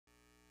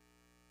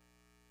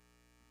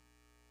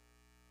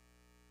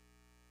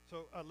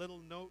So a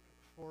little note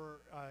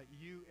for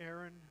you,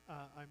 Aaron.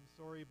 I'm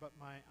sorry, but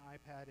my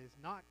iPad is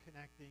not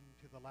connecting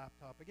to the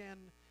laptop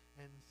again,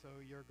 and so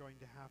you're going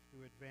to have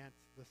to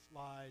advance the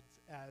slides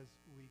as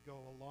we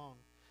go along.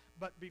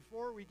 But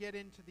before we get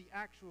into the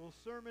actual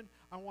sermon,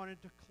 I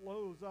wanted to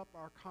close up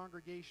our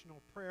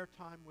congregational prayer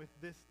time with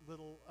this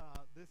little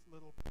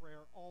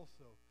prayer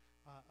also,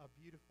 a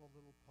beautiful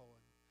little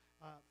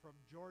poem from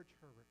George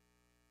Herbert.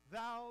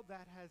 Thou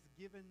that hast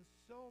given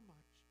so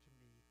much to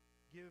me,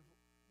 give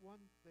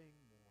one thing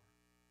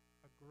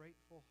more, a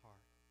grateful heart,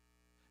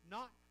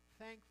 not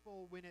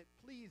thankful when it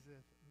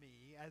pleaseth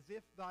me, as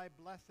if thy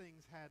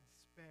blessings had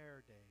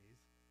spare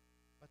days,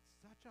 but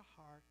such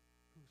a heart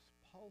whose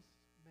pulse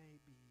may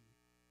be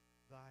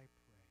thy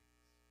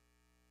praise.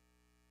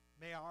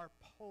 May our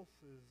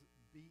pulses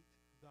beat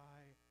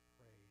thy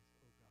praise,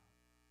 O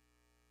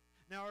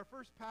God. Now, our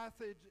first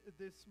passage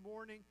this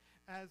morning,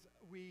 as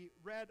we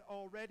read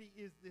already,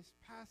 is this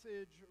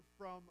passage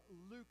from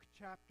Luke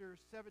chapter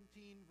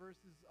 17,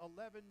 verses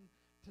 11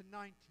 to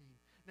 19.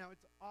 Now,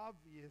 it's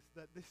obvious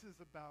that this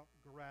is about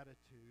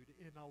gratitude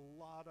in a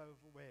lot of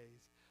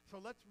ways. So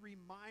let's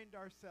remind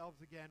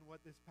ourselves again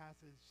what this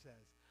passage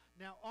says.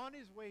 Now, on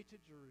his way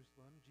to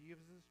Jerusalem,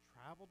 Jesus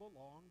traveled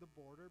along the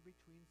border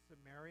between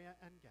Samaria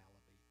and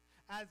Galilee.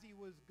 As he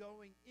was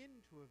going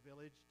into a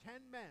village,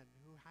 10 men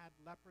who had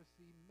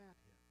leprosy met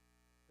him.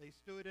 They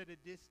stood at a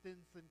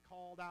distance and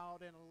called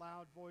out in a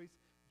loud voice,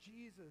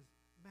 Jesus,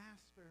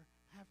 Master,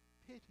 have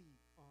pity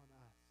on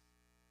us.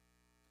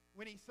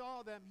 When he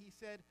saw them, he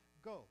said,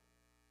 Go,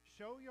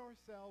 show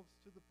yourselves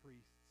to the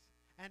priests.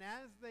 And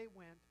as they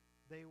went,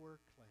 they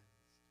were cleansed.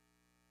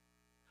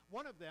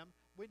 One of them,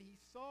 when he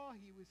saw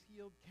he was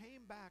healed,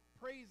 came back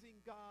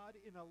praising God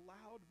in a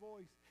loud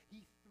voice.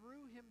 He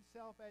threw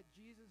himself at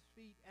Jesus'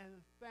 feet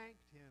and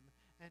thanked him,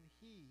 and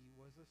he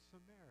was a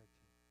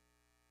Samaritan.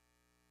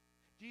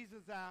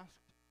 Jesus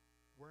asked,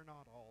 Were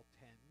not all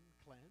 10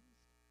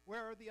 cleansed?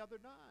 Where are the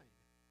other 9?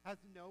 Has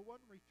no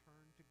one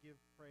returned to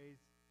give praise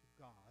to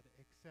God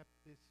except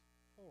this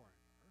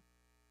foreigner?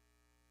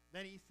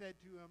 Then he said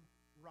to him,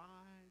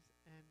 Rise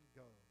and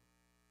go.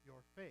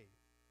 Your faith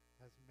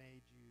has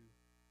made you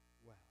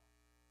well.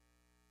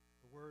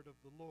 The word of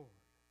the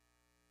Lord.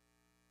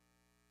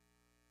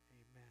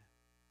 Amen.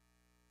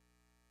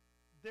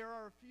 There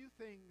are a few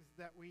things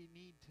that we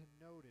need to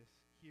notice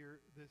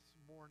here this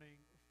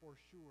morning for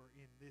sure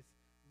in this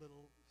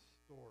little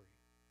story.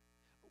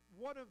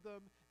 One of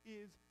them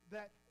is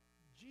that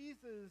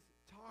Jesus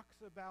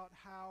talks about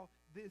how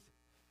this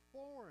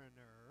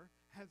foreigner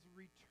has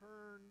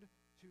returned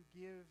to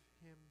give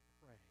him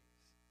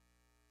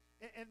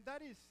praise. And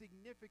that is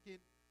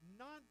significant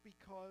not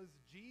because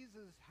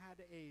Jesus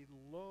had a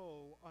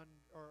low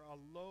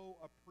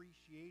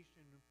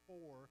appreciation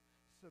for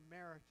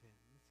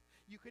Samaritans.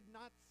 You could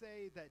not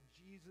say that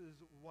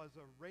Jesus was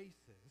a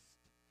racist.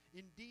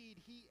 Indeed,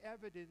 he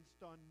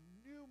evidenced on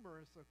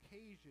numerous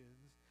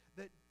occasions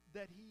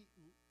that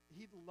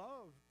he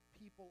loved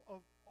people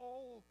of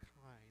all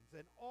kinds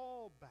and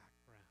all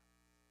backgrounds.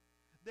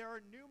 There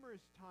are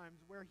numerous times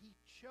where he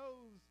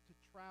chose to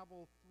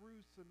travel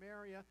through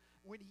Samaria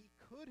when he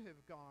could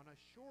have gone a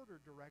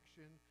shorter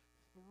direction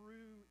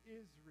through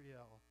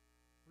Israel,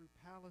 through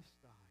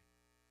Palestine.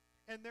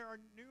 And there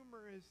are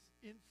numerous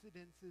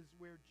incidences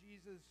where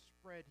Jesus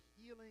spread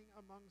healing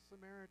among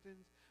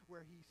Samaritans,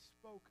 where he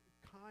spoke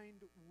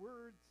kind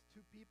words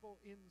to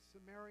people in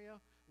Samaria,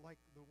 like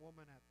the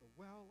woman at the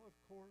well, of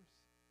course.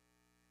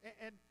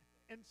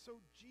 And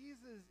so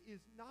Jesus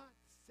is not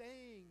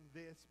saying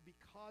this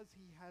because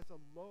he has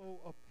a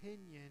low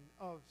opinion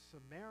of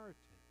Samaritans.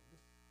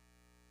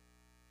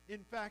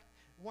 In fact,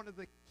 one of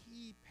the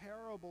key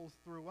parables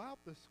throughout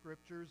the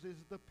scriptures is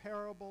the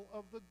parable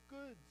of the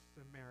Good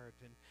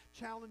Samaritan,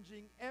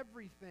 challenging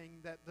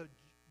everything that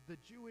the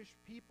Jewish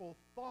people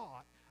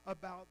thought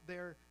about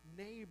their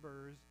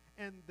neighbors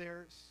and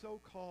their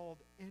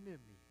so-called enemies.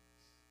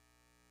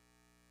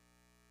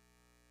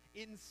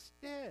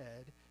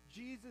 Instead,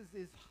 Jesus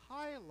is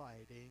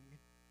highlighting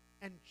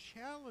and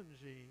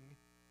challenging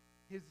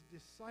his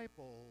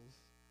disciples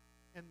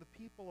and the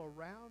people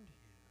around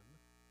him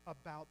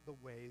about the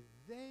way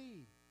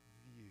they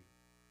view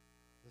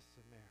the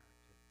Samaritan.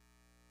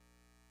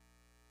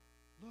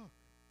 Look,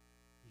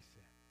 he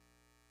said,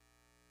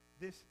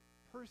 this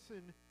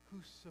person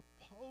who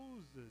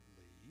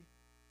supposedly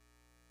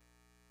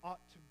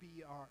ought to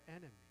be our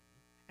enemy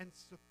and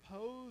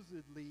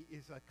supposedly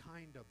is a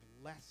kind of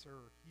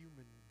lesser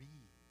human being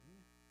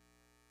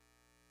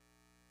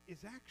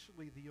is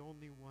actually the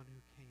only one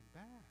who came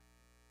back.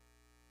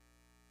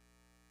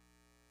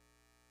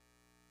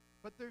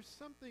 But there's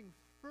something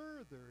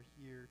further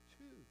here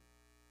too.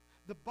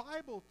 The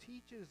Bible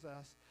teaches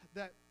us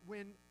that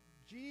when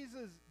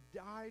Jesus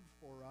died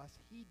for us,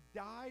 he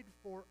died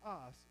for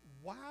us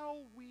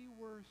while we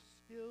were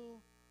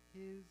still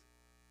his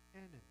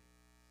enemies.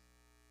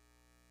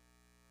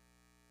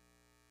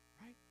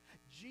 Right?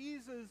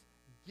 Jesus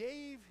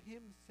gave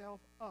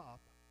himself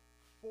up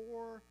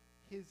for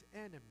his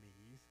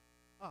enemies,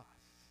 us.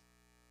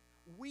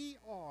 We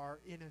are,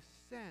 in a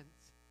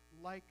sense,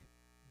 like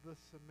the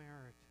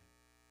Samaritan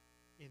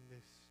in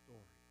this story.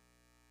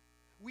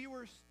 We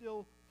were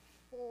still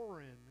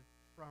foreign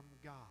from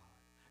God.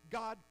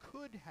 God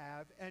could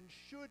have and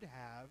should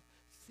have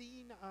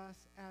seen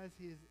us as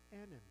his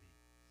enemies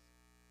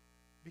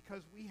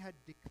because we had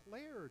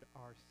declared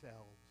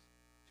ourselves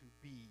to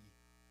be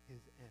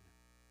his enemies.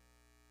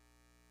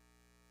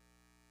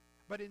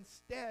 But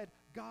instead,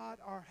 God,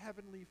 our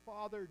Heavenly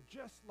Father,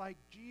 just like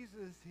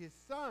Jesus, his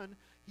Son,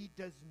 he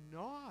does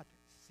not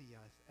see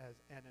us as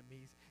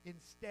enemies.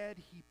 Instead,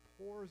 he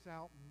pours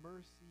out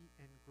mercy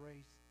and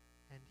grace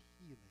and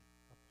healing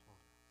upon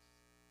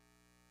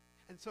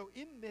us. And so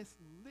in this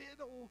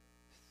little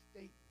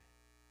statement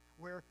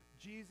where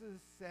Jesus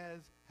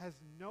says, has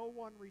no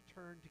one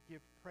returned to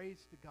give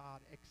praise to God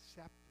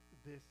except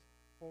this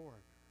foreigner,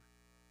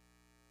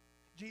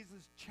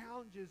 Jesus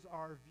challenges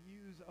our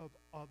views of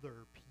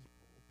other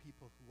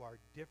people who are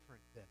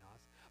different than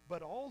us,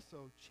 but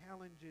also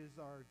challenges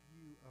our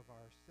view of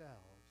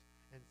ourselves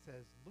and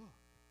says,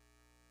 look,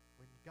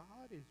 when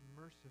God is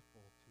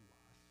merciful to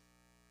us,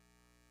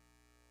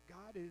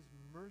 God is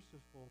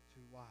merciful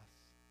to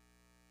us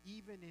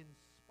even in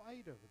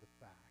spite of the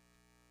fact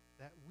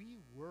that we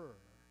were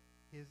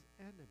his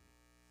enemies.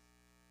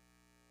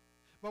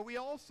 But we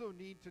also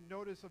need to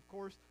notice, of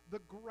course, the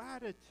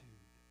gratitude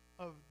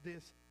of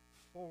this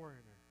foreigner.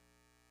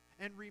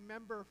 And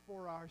remember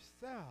for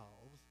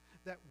ourselves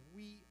that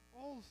we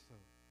also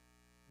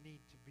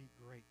need to be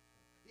grateful.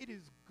 It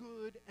is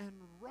good and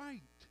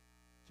right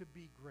to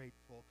be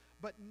grateful.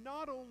 But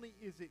not only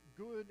is it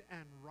good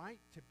and right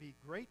to be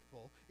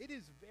grateful, it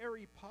is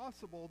very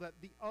possible that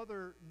the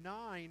other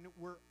 9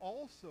 were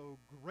also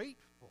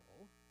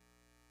grateful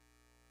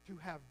to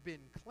have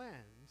been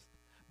cleansed.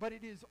 But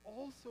it is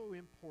also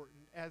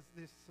important, as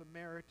this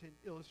Samaritan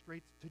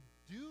illustrates, to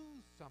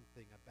do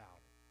something about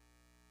it.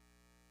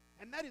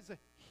 And that is a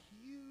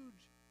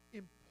huge,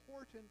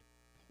 important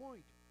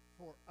point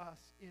for us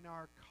in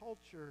our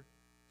culture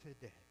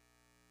today.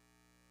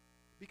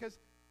 Because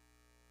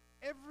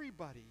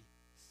everybody,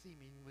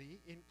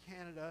 seemingly, in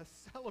Canada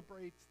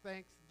celebrates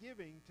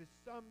Thanksgiving to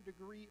some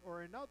degree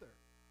or another.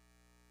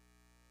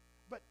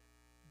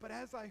 But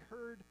as I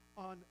heard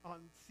on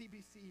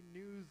CBC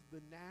News,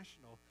 The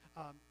National,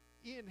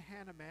 Ian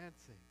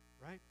Hannah-Mansing,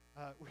 right?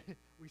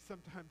 We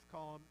sometimes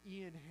call him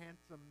Ian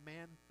Handsome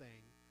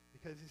Man-Thing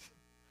because he's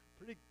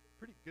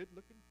pretty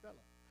good-looking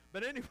fella.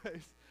 But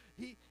anyways,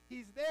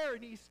 he's there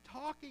and he's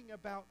talking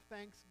about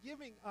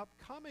Thanksgiving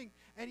upcoming,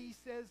 and he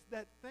says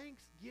that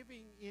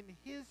Thanksgiving in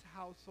his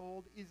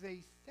household is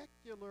a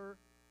secular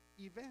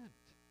event.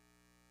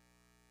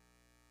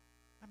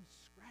 I'm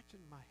scratching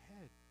my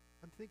head.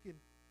 I'm thinking,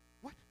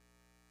 what?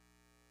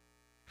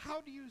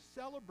 How do you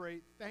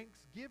celebrate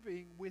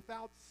Thanksgiving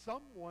without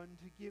someone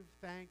to give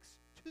thanks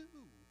to?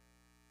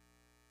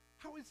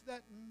 How is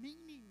that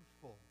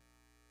meaningful?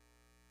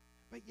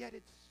 But yet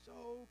it's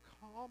so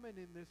common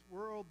in this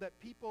world that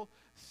people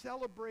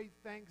celebrate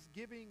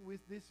Thanksgiving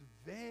with this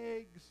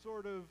vague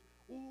sort of,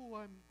 oh,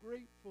 I'm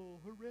grateful,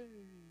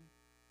 hooray.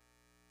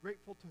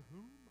 Grateful to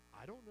whom?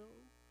 I don't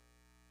know.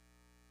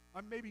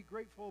 I'm maybe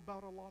grateful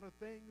about a lot of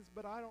things,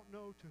 but I don't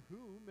know to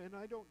whom, and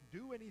I don't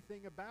do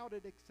anything about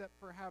it except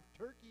for have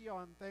turkey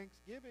on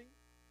Thanksgiving.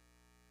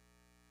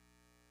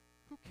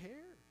 Who cares?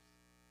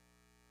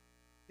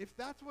 If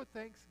that's what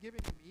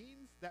Thanksgiving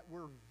means, that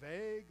we're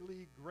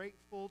vaguely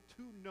grateful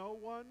to no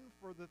one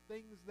for the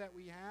things that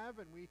we have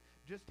and we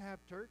just have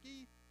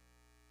turkey,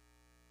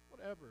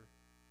 whatever.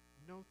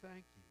 No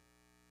thank you.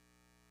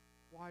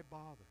 Why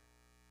bother?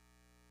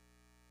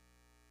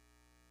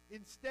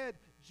 Instead,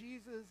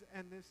 Jesus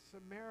and this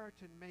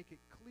Samaritan make it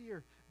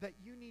clear that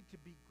you need to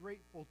be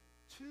grateful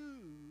to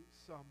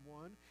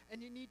someone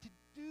and you need to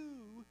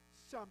do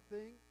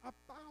something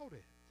about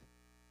it.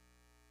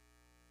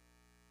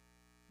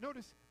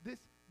 Notice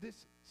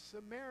this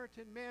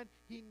Samaritan man,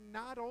 he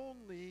not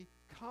only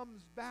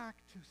comes back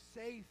to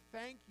say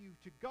thank you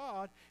to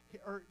God,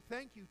 or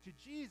thank you to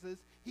Jesus,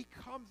 he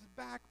comes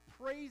back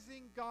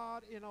praising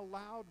God in a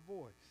loud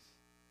voice.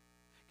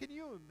 Can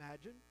you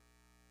imagine?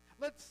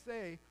 Let's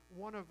say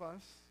one of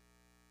us,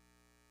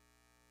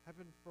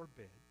 heaven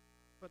forbid,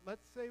 but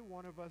let's say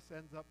one of us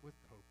ends up with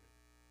COVID,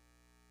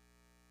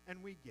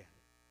 and we get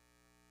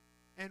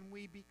it, and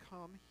we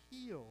become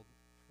healed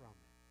from it.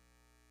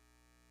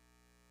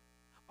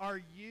 Are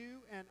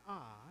you and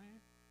I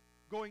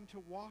going to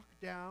walk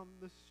down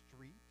the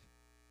street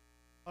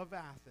of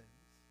Athens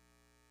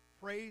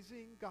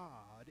praising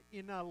God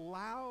in a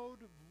loud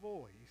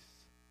voice,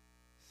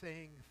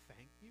 saying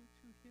thank you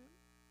to him?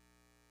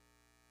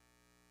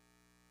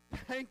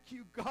 Thank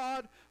you,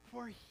 God,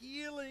 for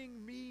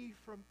healing me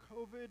from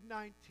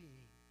COVID-19.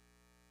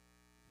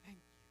 Thank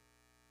you.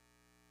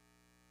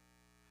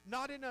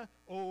 Not in a,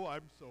 oh,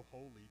 I'm so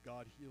holy,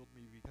 God healed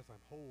me because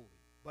I'm holy,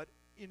 but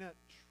in a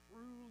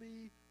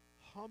truly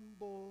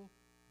humble,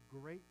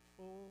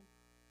 grateful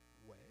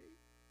way.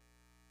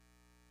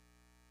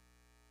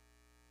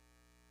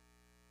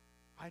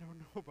 I don't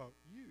know about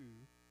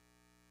you,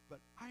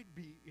 but I'd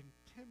be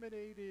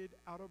intimidated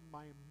out of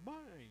my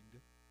mind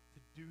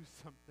to do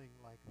something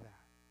like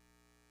that.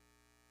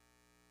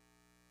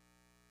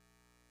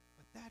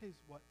 But that is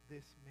what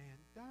this man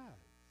does.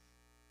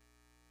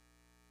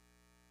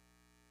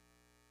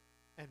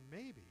 And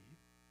maybe,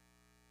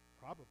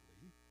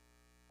 probably,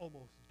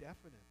 almost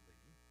definitely,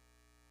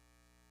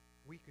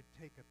 we could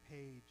take a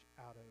page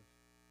out of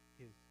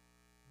his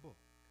book.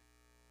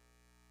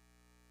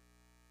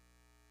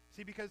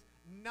 See, because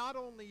not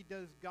only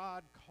does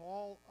God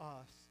call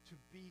us to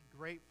be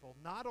grateful,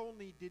 not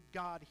only did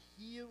God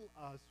heal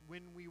us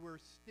when we were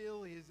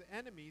still his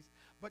enemies,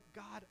 but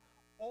God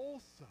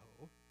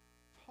also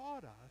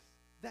taught us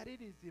that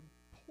it is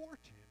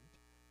important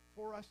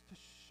for us to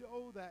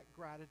show that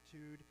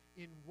gratitude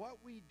in what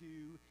we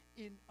do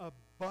in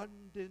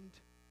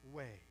abundant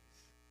ways.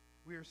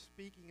 We are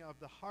speaking of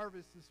the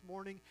harvest this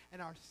morning,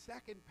 and our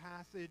second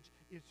passage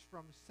is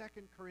from 2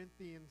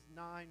 Corinthians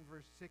 9,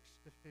 verse 6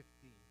 to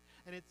 15.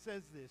 And it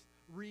says this,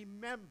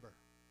 remember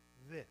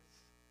this,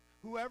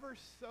 whoever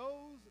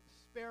sows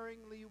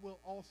sparingly will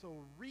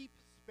also reap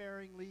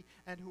sparingly,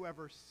 and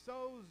whoever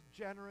sows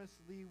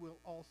generously will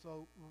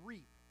also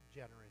reap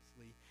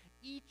generously.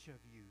 Each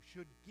of you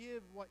should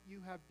give what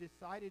you have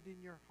decided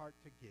in your heart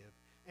to give.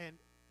 And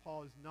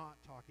Paul is not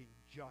talking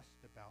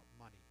just about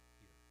money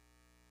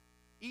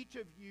here. Each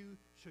of you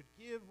should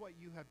give what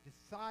you have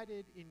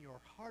decided in your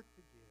heart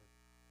to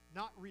give,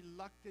 not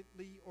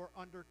reluctantly or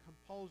under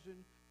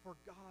compulsion, for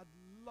God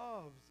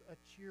loves a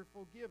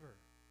cheerful giver.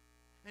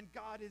 And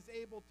God is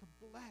able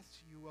to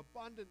bless you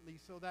abundantly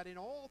so that in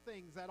all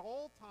things, at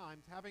all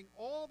times, having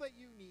all that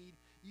you need,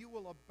 you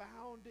will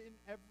abound in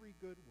every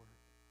good work.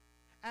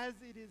 As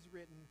it is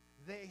written,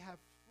 they have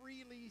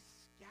freely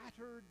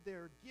scattered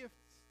their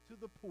gifts to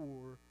the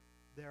poor.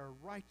 Their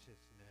righteousness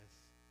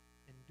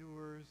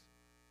endures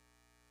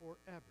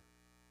forever.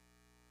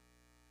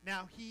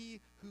 Now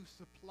he who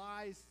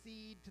supplies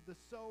seed to the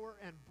sower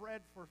and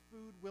bread for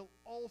food will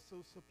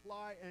also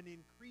supply and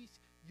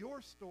increase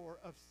your store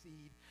of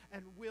seed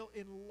and will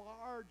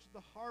enlarge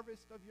the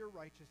harvest of your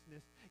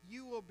righteousness.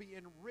 You will be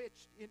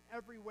enriched in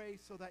every way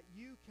so that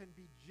you can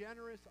be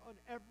generous on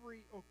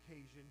every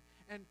occasion.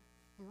 And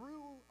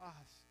through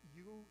us,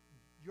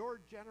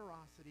 your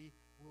generosity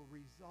will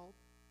result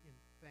in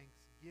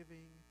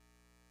thanksgiving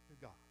to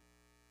God.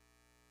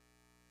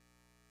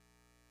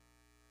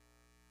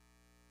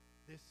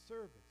 This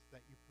service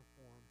that you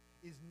perform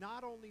is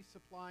not only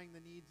supplying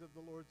the needs of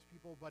the Lord's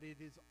people, but it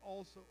is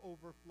also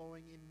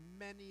overflowing in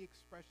many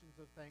expressions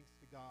of thanks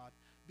to God.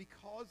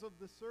 Because of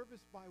the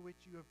service by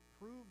which you have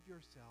proved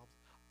yourselves,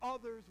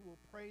 others will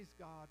praise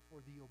God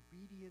for the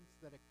obedience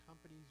that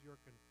accompanies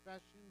your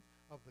confession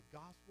of the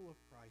gospel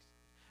of Christ,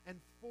 and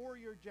for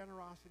your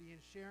generosity in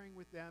sharing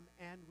with them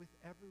and with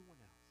everyone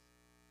else.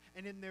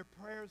 And in their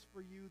prayers for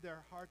you,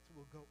 their hearts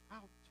will go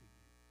out to you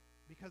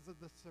because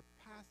of the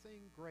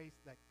surpassing grace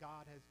that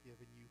God has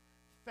given you.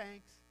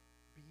 Thanks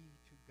be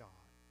to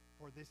God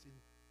for this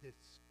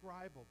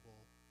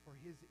indescribable, for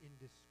his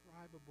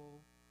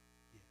indescribable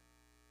gift.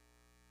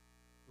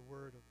 The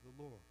word of the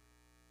Lord.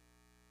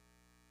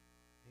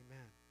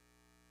 Amen.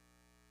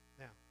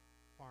 Now,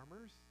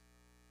 farmers,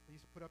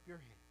 please put up your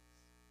hands.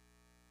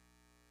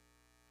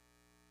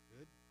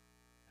 Good.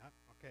 Yeah,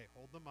 okay,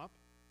 hold them up.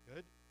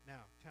 Good.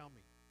 Now, tell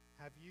me,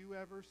 have you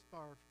ever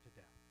starved to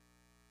death?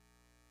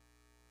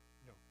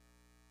 No.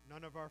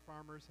 None of our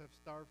farmers have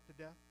starved to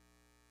death?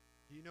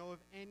 Do you know of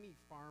any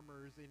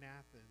farmers in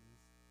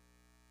Athens,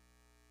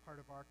 part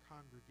of our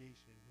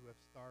congregation, who have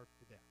starved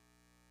to death?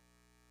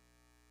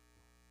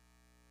 No.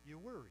 You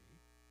worry,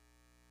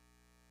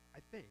 I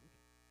think,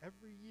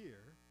 every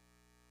year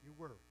you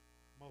worry,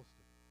 most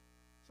of you.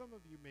 Some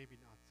of you maybe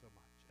not so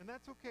much. And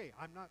that's okay.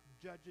 I'm not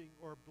judging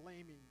or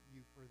blaming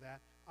you for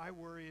that. I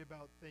worry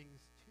about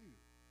things too.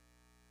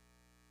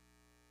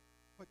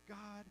 But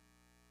God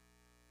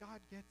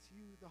gets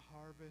you the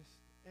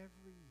harvest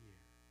every year.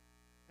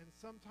 And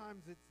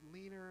sometimes it's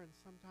leaner and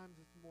sometimes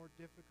it's more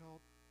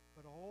difficult,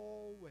 but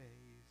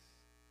always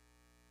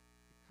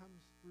it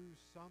comes through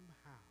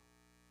somehow.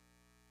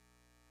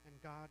 And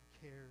God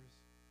cares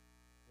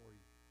for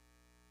you.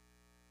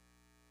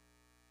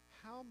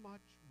 How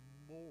much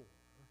more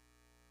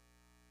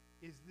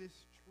is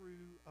this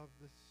true of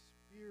the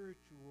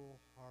spiritual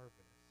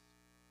harvest,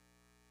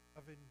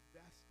 of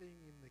investing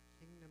in the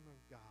kingdom of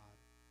God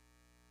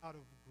out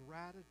of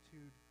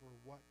gratitude for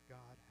what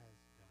God has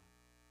done?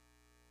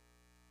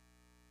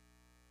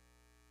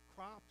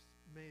 Crops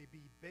may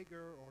be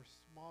bigger or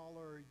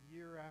smaller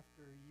year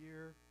after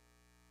year,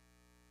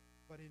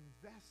 but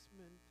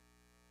investment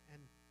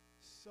and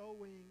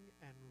sowing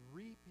and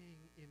reaping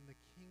in the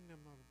kingdom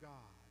of God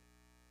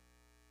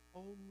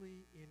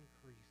only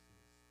increases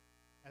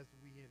as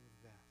we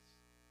invest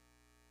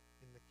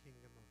in the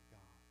kingdom of God.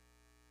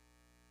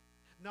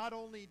 Not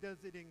only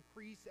does it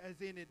increase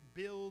as in it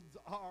builds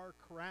our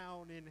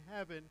crown in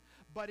heaven,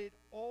 but it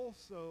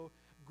also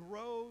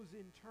grows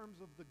in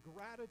terms of the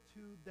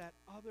gratitude that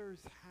others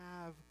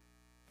have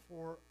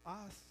for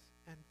us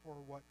and for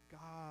what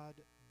God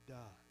does.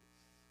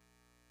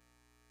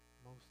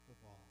 Most of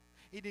all,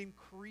 it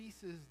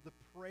increases the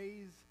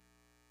praise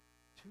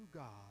to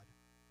God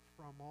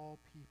from all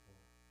people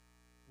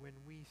when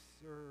we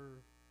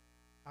serve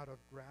out of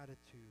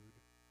gratitude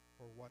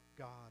for what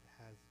God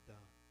has done.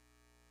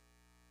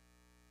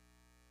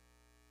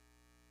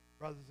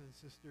 Brothers and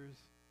sisters,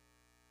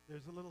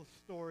 there's a little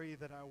story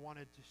that I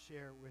wanted to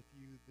share with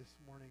you this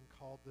morning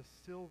called The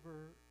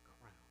Silver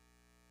Crown.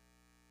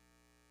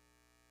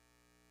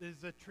 This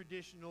is a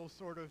traditional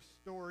sort of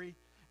story.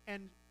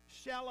 And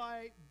shall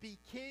I be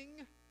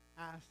king?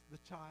 Asked the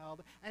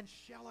child. And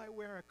shall I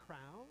wear a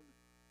crown?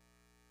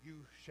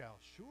 You shall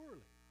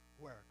surely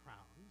wear a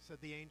crown, said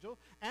the angel,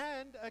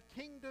 and a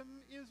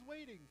kingdom is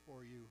waiting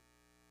for you.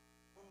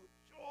 Oh,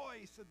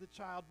 joy, said the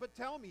child. But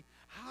tell me,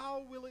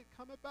 how will it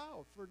come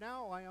about? For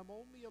now I am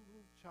only a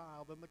little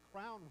child, and the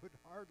crown would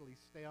hardly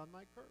stay on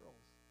my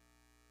curls.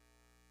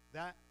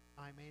 That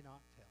I may not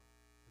tell,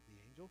 said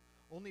the angel.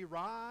 Only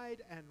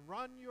ride and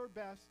run your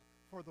best,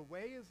 for the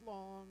way is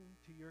long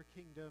to your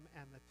kingdom,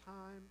 and the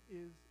time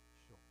is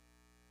short.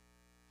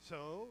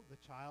 So the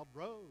child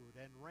rode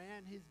and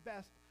ran his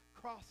best,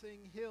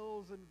 crossing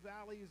hills and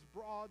valleys,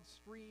 broad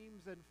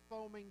streams and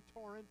foaming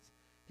torrents.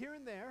 Here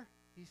and there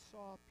he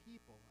saw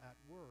people at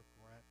work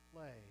or at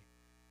play,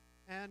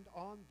 and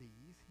on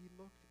these he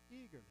looked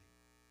eagerly.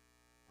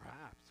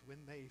 Perhaps when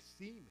they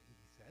see me,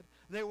 he said,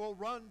 they will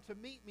run to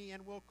meet me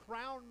and will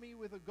crown me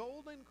with a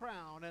golden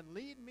crown and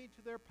lead me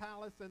to their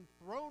palace and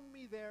throne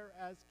me there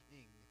as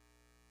king.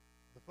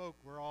 The folk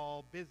were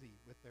all busy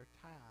with their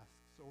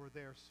tasks or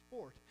their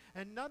sport,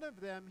 and none of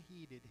them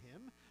heeded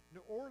him,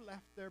 nor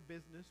left their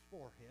business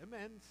for him,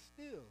 and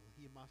still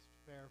he must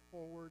fare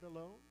forward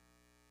alone.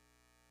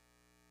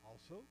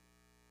 Also,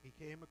 he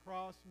came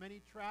across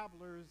many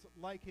travelers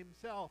like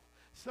himself,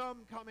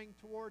 some coming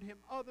toward him,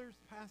 others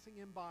passing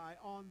him by.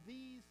 On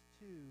these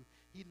two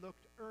he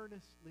looked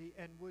earnestly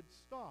and would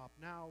stop,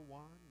 now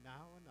one,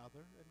 now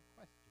another, and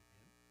question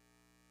him.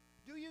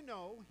 Do you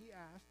know, he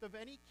asked, of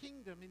any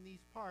kingdom in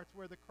these parts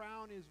where the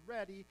crown is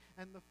ready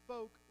and the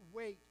folk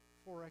wait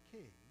for a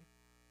king?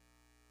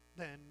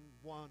 Then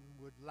one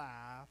would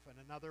laugh, and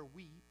another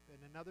weep, and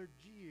another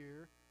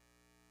jeer.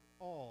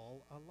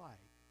 All alike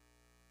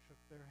shook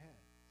their heads.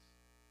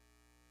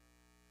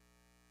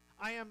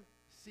 I am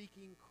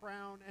seeking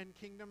crown and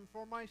kingdom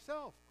for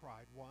myself,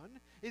 cried one.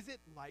 Is it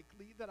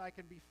likely that I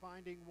can be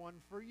finding one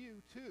for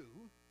you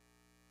too?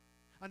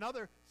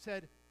 Another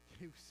said,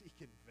 you seek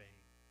in vain.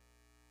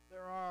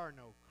 There are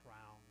no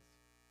crowns,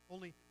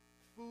 only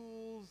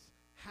fools'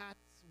 hats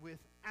with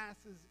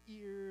asses'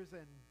 ears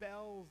and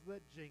bells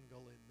that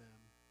jingle in them.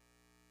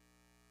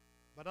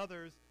 But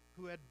others,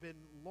 who had been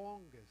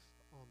longest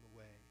on the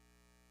way,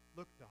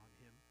 looked on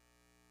him,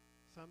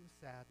 some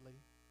sadly,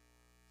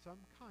 some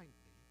kindly,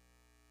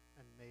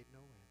 and made no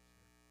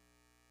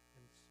answer.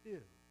 And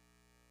still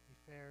he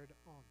fared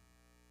onward.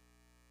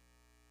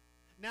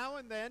 Now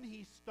and then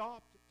he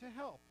stopped to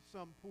help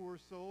some poor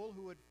soul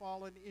who had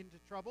fallen into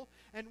trouble,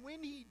 and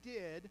when he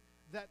did,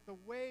 that the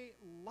way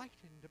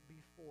lightened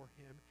before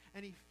him,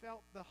 and he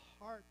felt the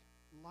heart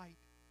light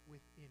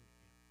within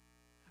him.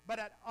 But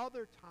at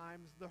other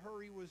times the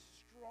hurry was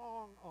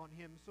strong on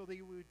him, so that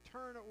he would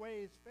turn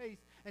away his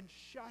face and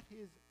shut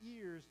his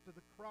ears to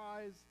the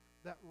cries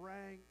that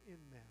rang in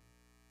them.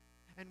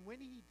 And when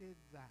he did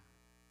that,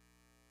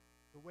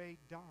 the way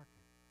darkened,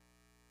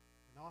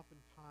 and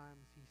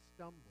oftentimes he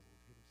stumbled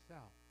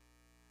himself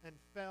and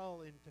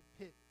fell into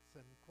pits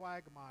and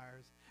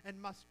quagmires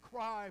and must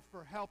cry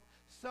for help,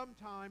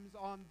 sometimes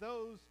on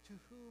those to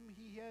whom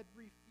he had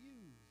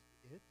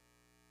refused it.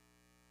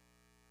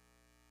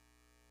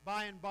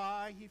 By and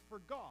by he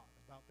forgot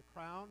about the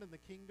crown and the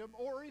kingdom,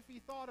 or if he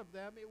thought of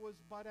them, it was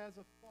but as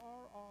a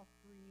far-off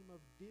dream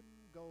of dim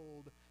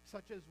gold,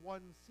 such as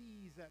one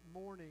sees at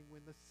morning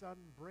when the sun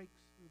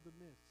breaks through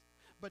the mist.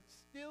 But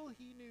still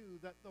he knew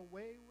that the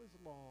way was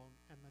long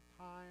and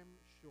the time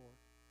short,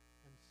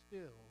 and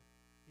still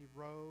he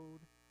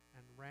rode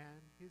and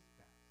ran his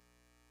best.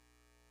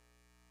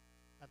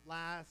 At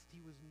last he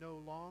was no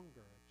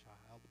longer a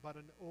child, but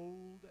an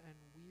old and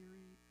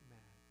weary man.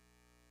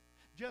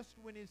 Just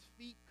when his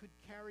feet could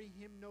carry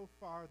him no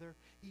farther,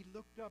 he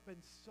looked up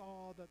and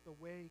saw that the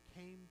way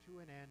came to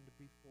an end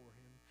before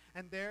him,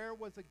 and there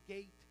was a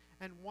gate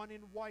and one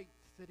in white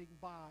sitting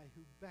by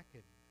who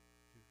beckoned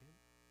to him.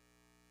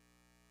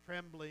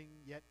 Trembling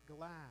yet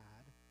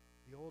glad,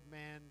 the old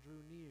man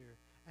drew near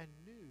and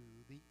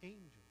knew the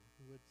angel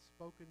who had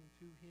spoken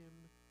to him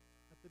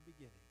at the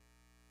beginning.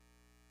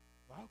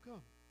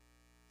 Welcome,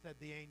 said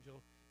the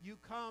angel. You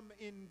come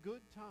in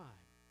good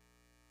time.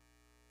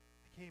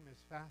 I came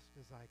as fast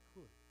as I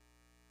could,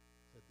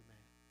 said the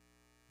man.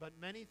 But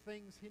many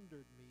things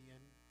hindered me,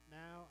 and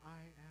now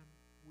I am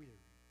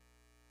weary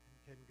and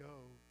can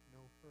go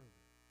no further.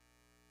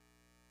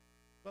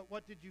 But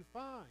what did you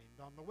find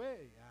on the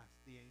way?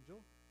 Asked the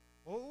angel.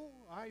 Oh,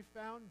 I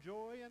found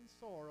joy and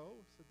sorrow,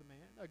 said the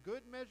man, a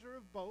good measure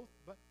of both,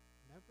 but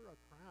never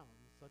a crown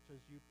such as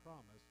you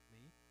promised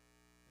me,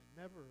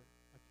 and never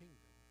a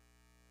kingdom.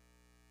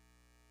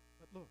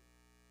 But look,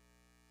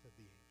 said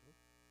the angel,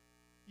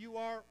 you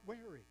are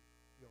wearing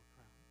your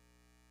crown.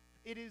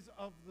 It is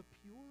of the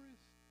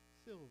purest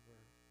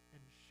silver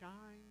and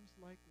shines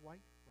like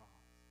white frost.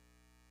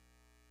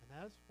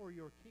 And as for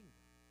your kingdom,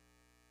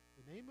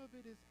 the name of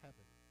it is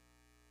heaven,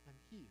 and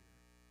here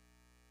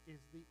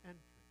is the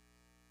entrance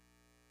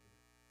to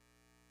it.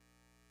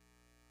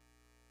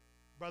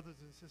 Brothers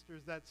and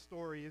sisters, that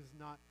story is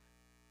not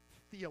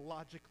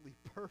theologically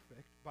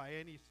perfect by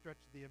any stretch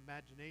of the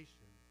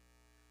imagination,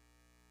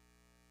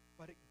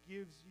 but it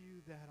gives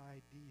you that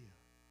idea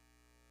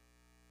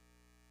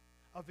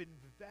of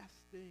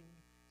investing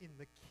in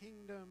the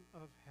kingdom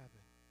of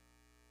heaven.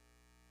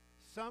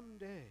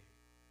 Someday,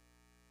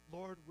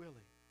 Lord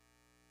willing,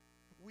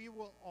 we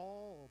will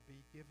all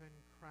be given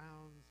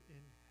crowns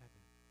in heaven.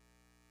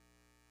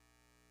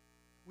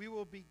 We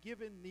will be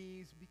given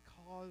these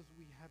because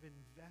we have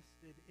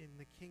invested in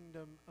the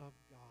kingdom of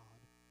God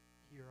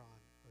here on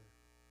earth.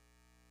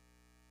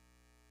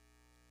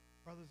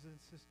 Brothers and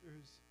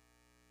sisters,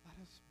 let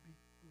us be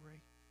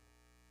grateful.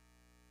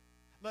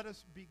 Let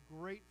us be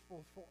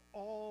grateful for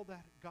all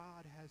that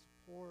God has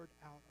poured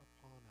out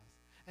upon us.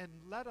 And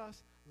let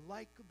us,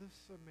 like the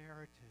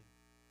Samaritan,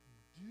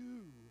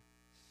 do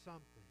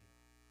something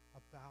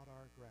about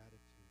our gratitude.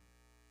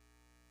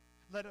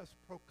 Let us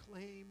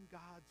proclaim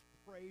God's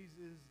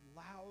praises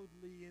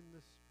loudly in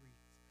the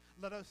streets.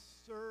 Let us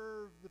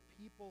serve the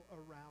people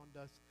around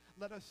us.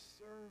 Let us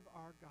serve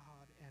our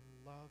God and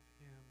love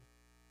him,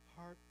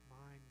 heart,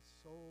 mind,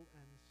 soul,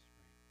 and strength.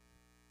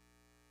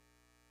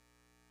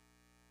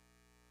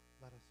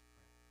 Let us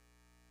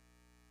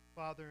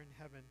pray. Father in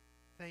heaven,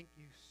 thank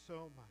you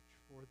so much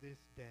for this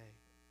day.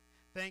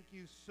 Thank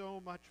you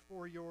so much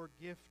for your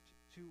gift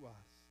to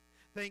us.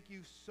 Thank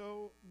you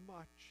so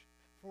much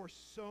for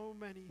so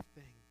many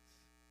things.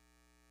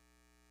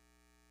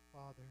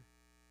 Father,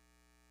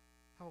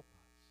 help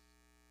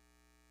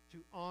us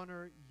to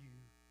honor you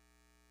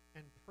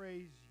and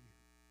praise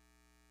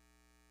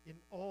you in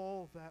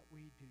all that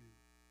we do,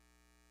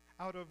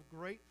 out of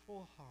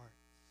grateful hearts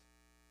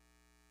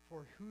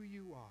for who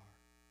you are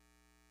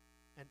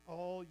and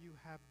all you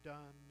have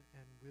done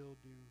and will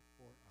do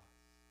for us.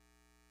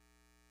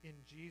 In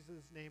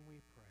Jesus' name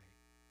we pray.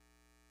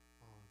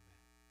 Amen.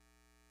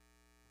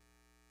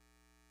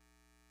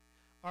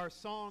 Our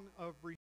song of